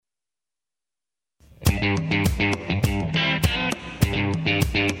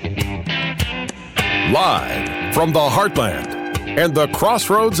Live from the heartland and the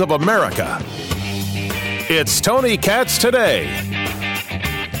crossroads of America, it's Tony Katz Today.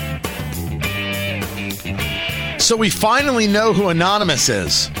 So we finally know who Anonymous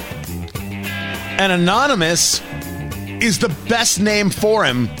is. And Anonymous is the best name for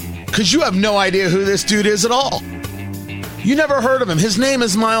him because you have no idea who this dude is at all. You never heard of him. His name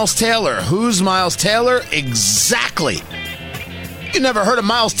is Miles Taylor. Who's Miles Taylor? Exactly. You never heard of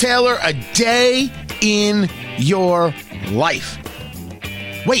Miles Taylor a day in your life.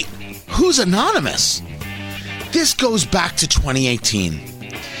 Wait, who's Anonymous? This goes back to 2018.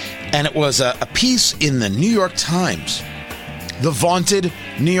 And it was a piece in the New York Times. The vaunted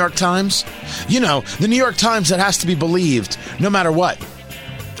New York Times. You know, the New York Times that has to be believed no matter what.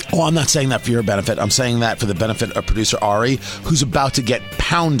 Oh, I'm not saying that for your benefit. I'm saying that for the benefit of producer Ari, who's about to get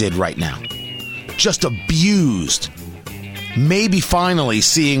pounded right now. Just abused. Maybe finally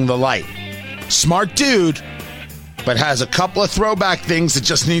seeing the light. Smart dude, but has a couple of throwback things that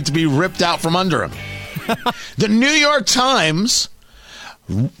just need to be ripped out from under him. The New York Times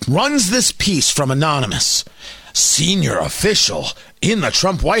runs this piece from Anonymous. Senior official in the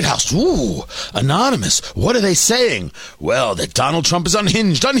Trump White House. Ooh, Anonymous. What are they saying? Well, that Donald Trump is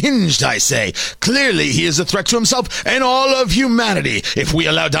unhinged. Unhinged, I say. Clearly, he is a threat to himself and all of humanity. If we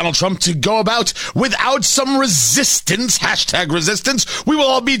allow Donald Trump to go about without some resistance, hashtag resistance, we will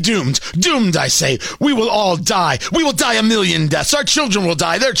all be doomed. Doomed, I say. We will all die. We will die a million deaths. Our children will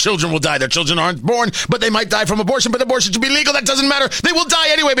die. Their children will die. Their children aren't born, but they might die from abortion. But abortion should be legal. That doesn't matter. They will die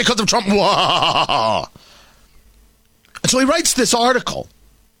anyway because of Trump. Wah! And so he writes this article,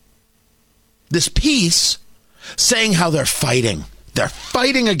 this piece, saying how they're fighting. They're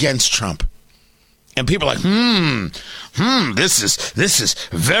fighting against Trump. And people are like, this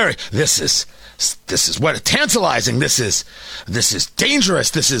is what tantalizing. This is dangerous.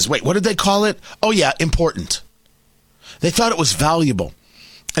 This is, wait, what did they call it? Oh yeah, important. They thought it was valuable.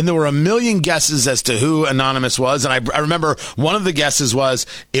 And there were a million guesses as to who Anonymous was. And I remember one of the guesses was,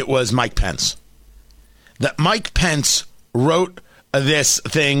 it was Mike Pence. That Mike Pence wrote this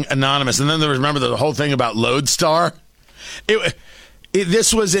thing Anonymous. And then there was, remember the whole thing about Lodestar?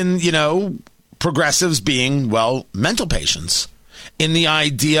 This was in, progressives being, well, mental patients. In the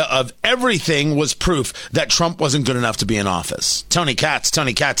idea of everything was proof that Trump wasn't good enough to be in office. Tony Katz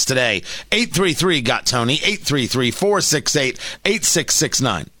Today. 833-GOT-TONY,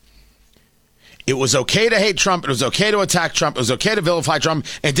 833-468-8669. It was okay to hate Trump. It was okay to attack Trump. It was okay to vilify Trump.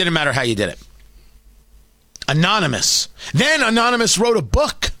 It didn't matter how you did it. Anonymous. Then Anonymous wrote a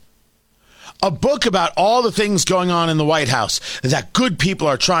book about all the things going on in the White House that good people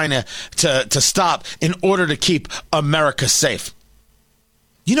are trying to stop in order to keep America safe.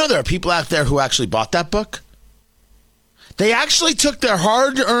 You know, there are people out there who actually bought that book. They actually took their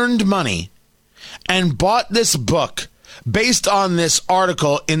hard-earned money and bought this book based on this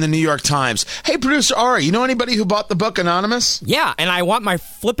article in the New York Times. Hey, producer Ari, you know anybody who bought the book Anonymous? Yeah, and I want my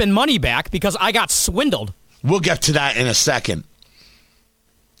flipping money back because I got swindled. We'll get to that in a second.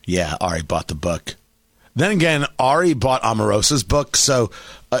 Yeah, Ari bought the book. Then again, Ari bought Omarosa's book. So,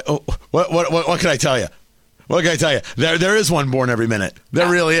 what can I tell you? What can I tell you? There is one born every minute. There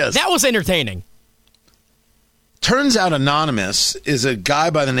really is. That was entertaining. Turns out Anonymous is a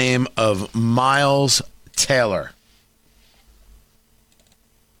guy by the name of Miles Taylor.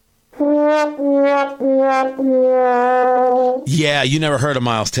 Yeah, you never heard of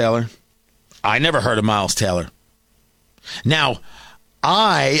Miles Taylor? I never heard of Miles Taylor. Now,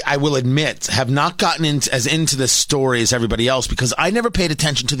 I will admit, have not gotten into this story as everybody else because I never paid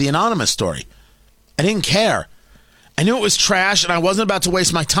attention to the Anonymous story. I didn't care. I knew it was trash and I wasn't about to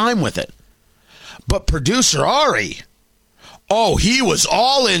waste my time with it. But producer Ari, he was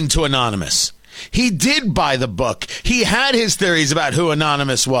all into Anonymous. He did buy the book. He had his theories about who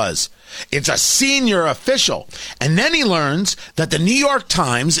Anonymous was. It's a senior official. And then he learns that the New York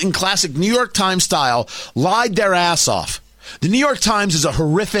Times, in classic New York Times style, lied their ass off. The New York Times is a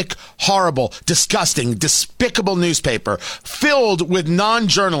horrific, horrible, disgusting, despicable newspaper filled with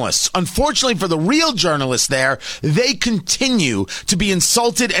non-journalists. Unfortunately for the real journalists there, they continue to be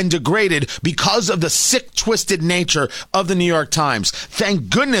insulted and degraded because of the sick, twisted nature of the New York Times. Thank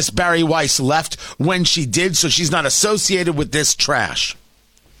goodness Barry Weiss left when she did, so she's not associated with this trash.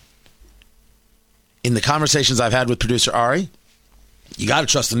 In the conversations I've had with producer Ari, you got to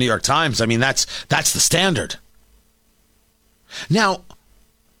trust the New York Times. I mean, that's the standard. Now,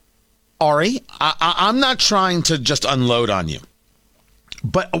 Ari, I'm not trying to just unload on you,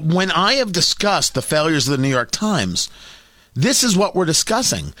 but when I have discussed the failures of the New York Times, This is what we're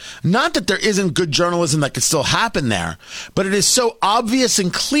discussing. Not that there isn't good journalism that could still happen there, but it is so obvious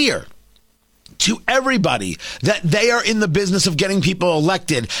and clear to everybody that they are in the business of getting people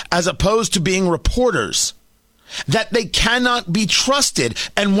elected as opposed to being reporters, that they cannot be trusted.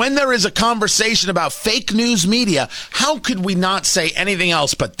 And when there is a conversation about fake news media, how could we not say anything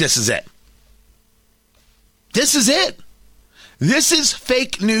else but this is it? This is it. This is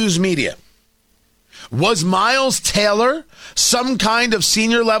fake news media. Was Miles Taylor some kind of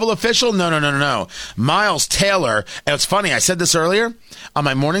senior level official? No. Miles Taylor, and it's funny, I said this earlier on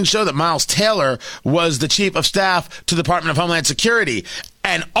my morning show that Miles Taylor was the chief of staff to the Department of Homeland Security.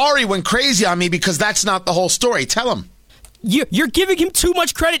 And Ari went crazy on me because that's not the whole story. Tell him. You're giving him too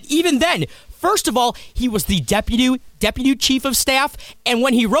much credit even then. First of all, he was the deputy chief of staff, and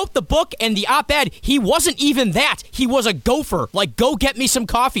when he wrote the book and the op-ed, he wasn't even that. He was a gopher, like go get me some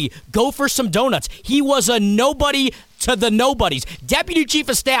coffee, go for some donuts. He was a nobody to the nobodies. Deputy chief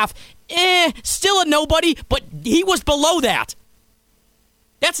of staff, still a nobody, but he was below that.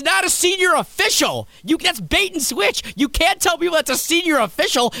 That's not a senior official. That's bait and switch. You can't tell people that's a senior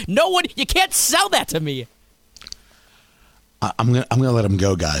official. You can't sell that to me. I'm gonna let him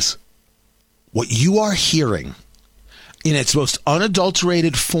go, guys. What you are hearing in its most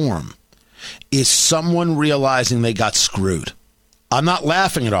unadulterated form is someone realizing they got screwed. I'm not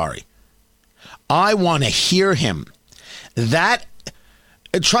laughing at Ari. I want to hear him.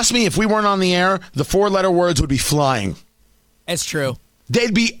 Trust me, if we weren't on the air, the 4-letter words would be flying. It's true.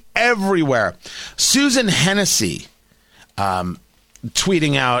 They'd be everywhere. Susan Hennessy,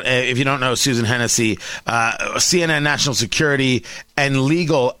 tweeting out, if you don't know Susan Hennessy, CNN national security and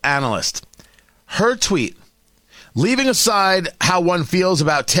legal analyst. Her tweet, leaving aside how one feels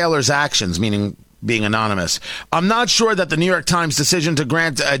about Taylor's actions, meaning being anonymous, I'm not sure that the New York Times decision to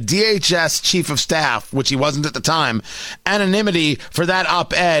grant a DHS chief of staff, which he wasn't at the time, anonymity for that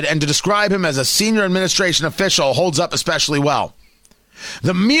op-ed and to describe him as a senior administration official holds up especially well.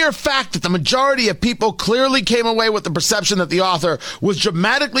 The mere fact that the majority of people clearly came away with the perception that the author was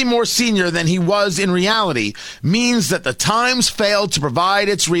dramatically more senior than he was in reality means that the Times failed to provide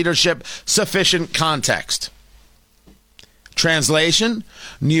its readership sufficient context. Translation,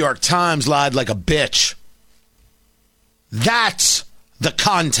 New York Times lied like a bitch. That's the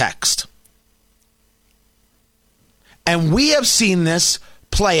context. And we have seen this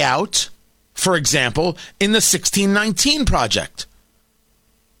play out, for example, in the 1619 Project.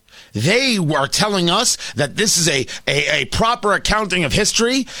 They were telling us that this is a proper accounting of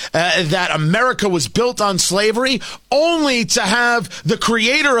history, that America was built on slavery, only to have the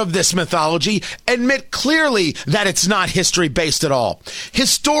creator of this mythology admit clearly that it's not history-based at all.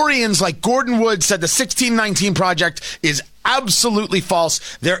 Historians like Gordon Wood said the 1619 Project is absolutely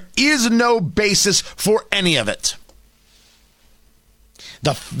false. There is no basis for any of it.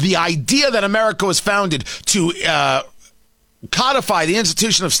 The idea that America was founded to codify the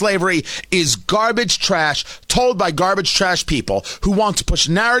institution of slavery is garbage trash told by garbage trash people who want to push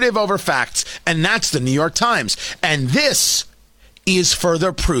narrative over facts, and that's the New York Times. And this is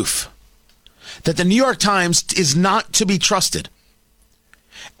further proof that the New York Times is not to be trusted.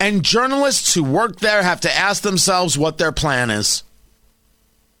 And journalists who work there have to ask themselves what their plan is.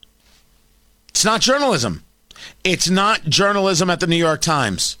 It's not journalism. It's not journalism at the New York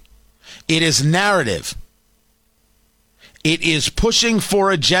Times. It is narrative. It is pushing for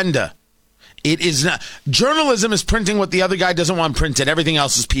agenda. It is not. Journalism is printing what the other guy doesn't want printed. Everything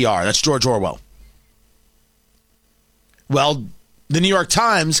else is PR. That's George Orwell. Well, the New York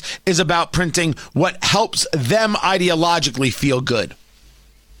Times is about printing what helps them ideologically feel good.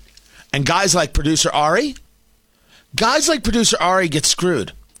 And guys like producer Ari get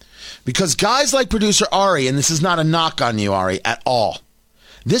screwed. Because guys like producer Ari, and this is not a knock on you, Ari, at all.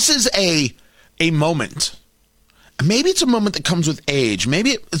 This is a moment. Maybe it's a moment that comes with age.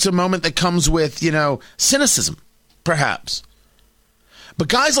 Maybe it's a moment that comes with, cynicism, perhaps. But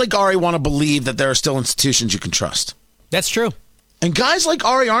guys like Ari want to believe that there are still institutions you can trust. That's true. And guys like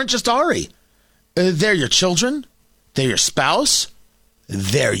Ari aren't just Ari. They're your children. They're your spouse.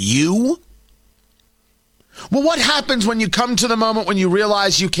 They're you. Well, what happens when you come to the moment when you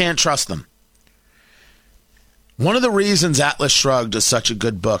realize you can't trust them? One of the reasons Atlas Shrugged is such a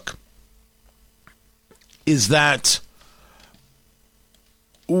good book is that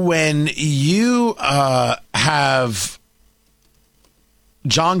when you have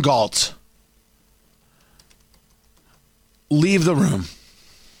John Galt leave the room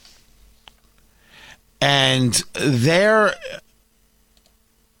and there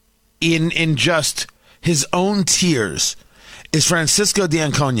in just his own tears is Francisco de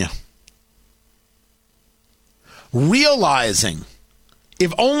Ancona, realizing,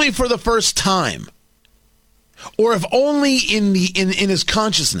 if only for the first time, or if only in his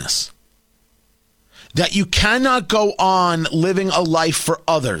consciousness, that you cannot go on living a life for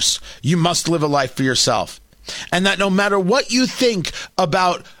others. You must live a life for yourself. And that no matter what you think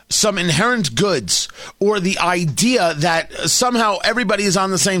about some inherent goods or the idea that somehow everybody is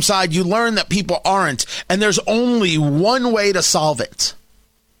on the same side, you learn that people aren't, and there's only one way to solve it.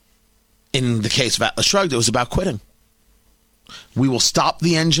 In the case of Atlas Shrugged, it was about quitting. We will stop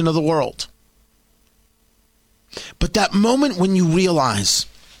the engine of the world. But that moment when you realize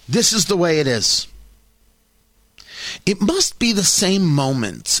this is the way it is, it must be the same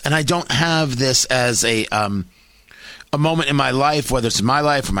moment, and I don't have this as a moment in my life, whether it's in my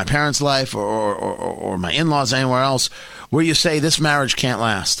life or my parents' life or my in-laws anywhere else, where you say this marriage can't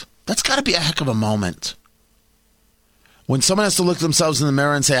last. That's got to be a heck of a moment. When someone has to look themselves in the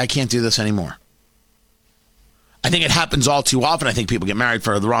mirror and say, I can't do this anymore. I think it happens all too often. I think people get married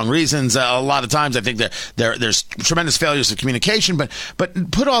for the wrong reasons. A lot of times I think there's tremendous failures of communication, but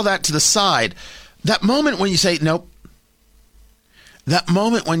put all that to the side. That moment when you say, nope. That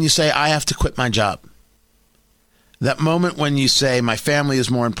moment when you say, I have to quit my job. That moment when you say, my family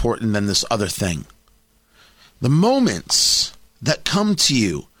is more important than this other thing. The moments that come to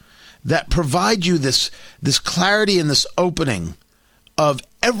you that provide you this clarity and this opening of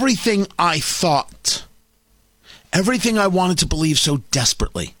everything I thought, everything I wanted to believe so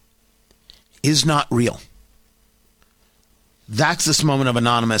desperately is not real. That's this moment of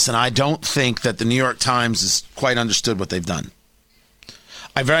Anonymous, and I don't think that the New York Times has quite understood what they've done.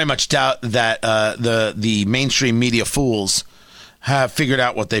 I very much doubt that the mainstream media fools have figured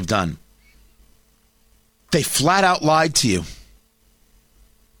out what they've done. They flat out lied to you.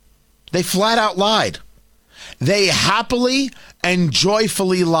 They flat out lied. They happily and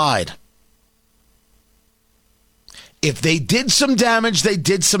joyfully lied. If they did some damage, they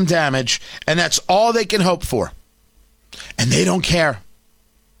did some damage, and that's all they can hope for. And they don't care.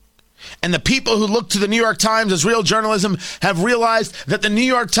 And the people who look to the New York Times as real journalism have realized that the New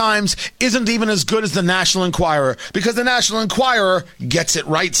York Times isn't even as good as the National Enquirer, because the National Enquirer gets it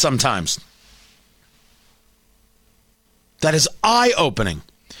right sometimes. That is eye-opening.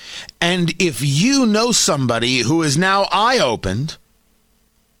 And if you know somebody who is now eye-opened,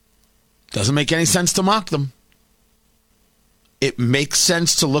 doesn't make any sense to mock them. It makes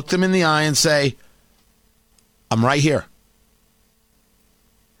sense to look them in the eye and say, I'm right here.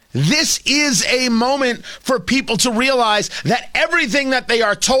 This is a moment for people to realize that everything that they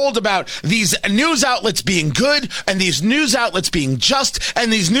are told about these news outlets being good and these news outlets being just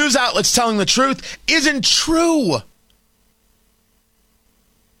and these news outlets telling the truth isn't true.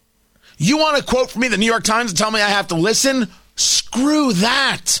 You want to quote from me the New York Times and tell me I have to listen? Screw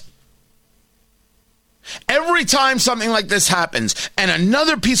that. Every time something like this happens and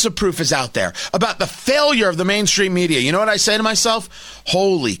another piece of proof is out there about the failure of the mainstream media, you know what I say to myself?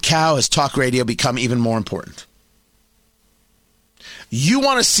 Holy cow, has talk radio become even more important? You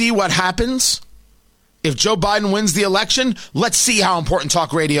want to see what happens if Joe Biden wins the election? Let's see how important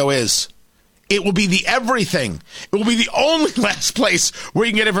talk radio is. It will be the everything. It will be the only last place where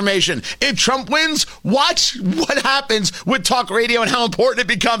you can get information. If Trump wins, watch what happens with talk radio and how important it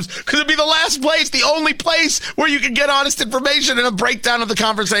becomes, because it'll be the last place, the only place where you can get honest information and a breakdown of the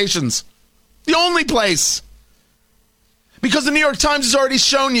conversations. The only place. Because the New York Times has already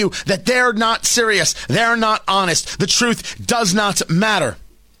shown you that they're not serious. They're not honest. The truth does not matter.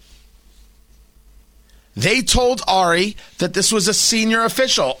 They told Ari that this was a senior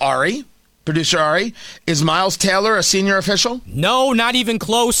official. Ari, producer Ari, is Miles Taylor a senior official? No, not even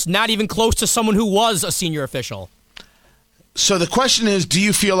close. Not even close to someone who was a senior official. So the question is, do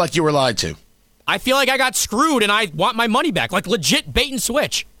you feel like you were lied to? I feel like I got screwed and I want my money back. Like legit bait and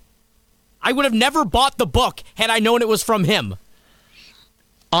switch. I would have never bought the book had I known it was from him.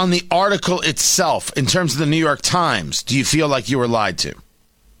 On the article itself, in terms of the New York Times, do you feel like you were lied to?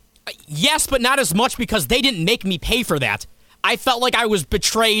 Yes, but not as much, because they didn't make me pay for that. I felt like I was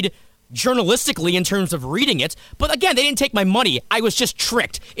betrayed journalistically in terms of reading it. But again, they didn't take my money. I was just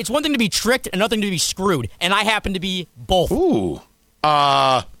tricked. It's one thing to be tricked, another thing to be screwed. And I happen to be both. Ooh.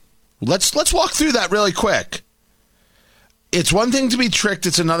 Let's walk through that really quick. It's one thing to be tricked.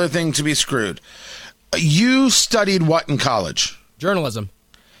 It's another thing to be screwed. You studied what in college? Journalism.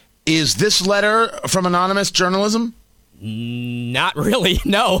 Is this letter from Anonymous journalism? Not really,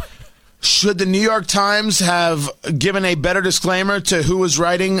 no. Should the New York Times have given a better disclaimer to who was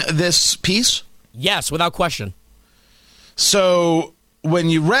writing this piece? Yes, without question. So when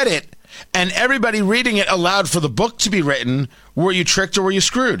you read it and everybody reading it allowed for the book to be written, were you tricked or were you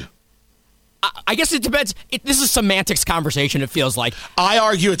screwed? I guess it depends. This is a semantics conversation, it feels like. I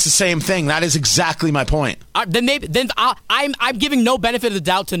argue it's the same thing. That is exactly my point. I'm giving no benefit of the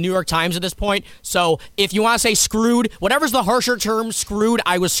doubt to New York Times at this point. So if you want to say screwed, whatever's the harsher term, screwed,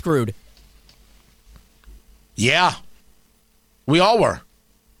 I was screwed. Yeah. We all were.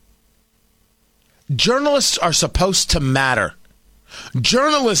 Journalists are supposed to matter.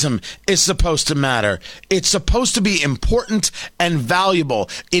 Journalism is supposed to matter. It's supposed to be important and valuable.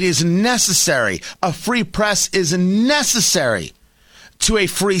 It is necessary. A free press is necessary to a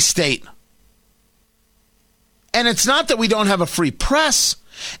free state. And it's not that we don't have a free press.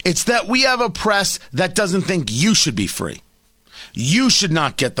 It's that we have a press that doesn't think you should be free. You should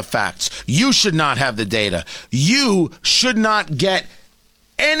not get the facts. You should not have the data. You should not get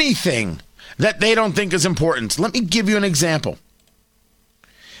anything that they don't think is important. Let me give you an example.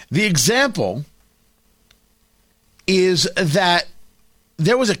 The example is that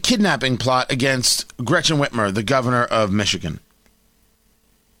there was a kidnapping plot against Gretchen Whitmer, the governor of Michigan.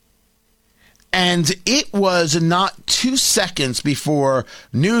 And it was not 2 seconds before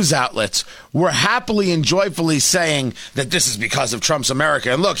news outlets were happily and joyfully saying that this is because of Trump's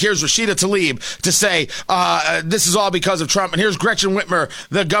America. And look, here's Rashida Tlaib to say this is all because of Trump. And here's Gretchen Whitmer,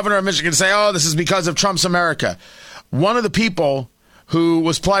 the governor of Michigan, to say, oh, this is because of Trump's America. One of the people who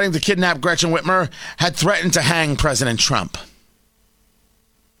was plotting to kidnap Gretchen Whitmer had threatened to hang President Trump.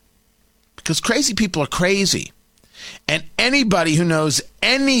 Because crazy people are crazy. And anybody who knows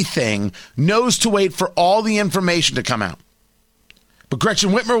anything knows to wait for all the information to come out. But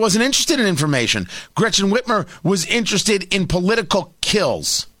Gretchen Whitmer wasn't interested in information. Gretchen Whitmer was interested in political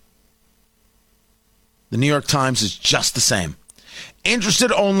kills. The New York Times is just the same.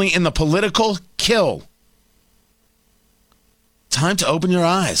 Interested only in the political kill. Time to open your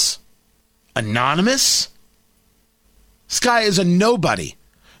eyes. Anonymous? This guy is a nobody.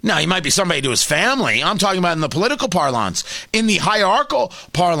 Now, he might be somebody to his family. I'm talking about in the political parlance. In the hierarchical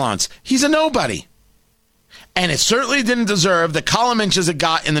parlance, he's a nobody. And it certainly didn't deserve the column inches it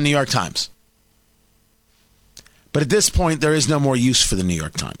got in the New York Times. But at this point, there is no more use for the New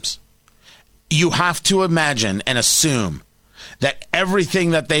York Times. You have to imagine and assume that everything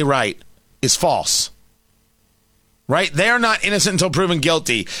that they write is false. Right? They are not innocent until proven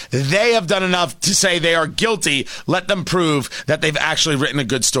guilty. They have done enough to say they are guilty. Let them prove that they've actually written a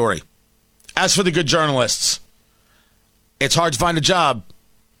good story. As for the good journalists, it's hard to find a job.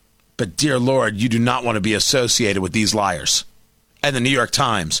 But dear Lord, you do not want to be associated with these liars. And the New York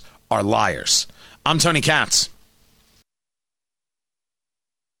Times are liars. I'm Tony Katz.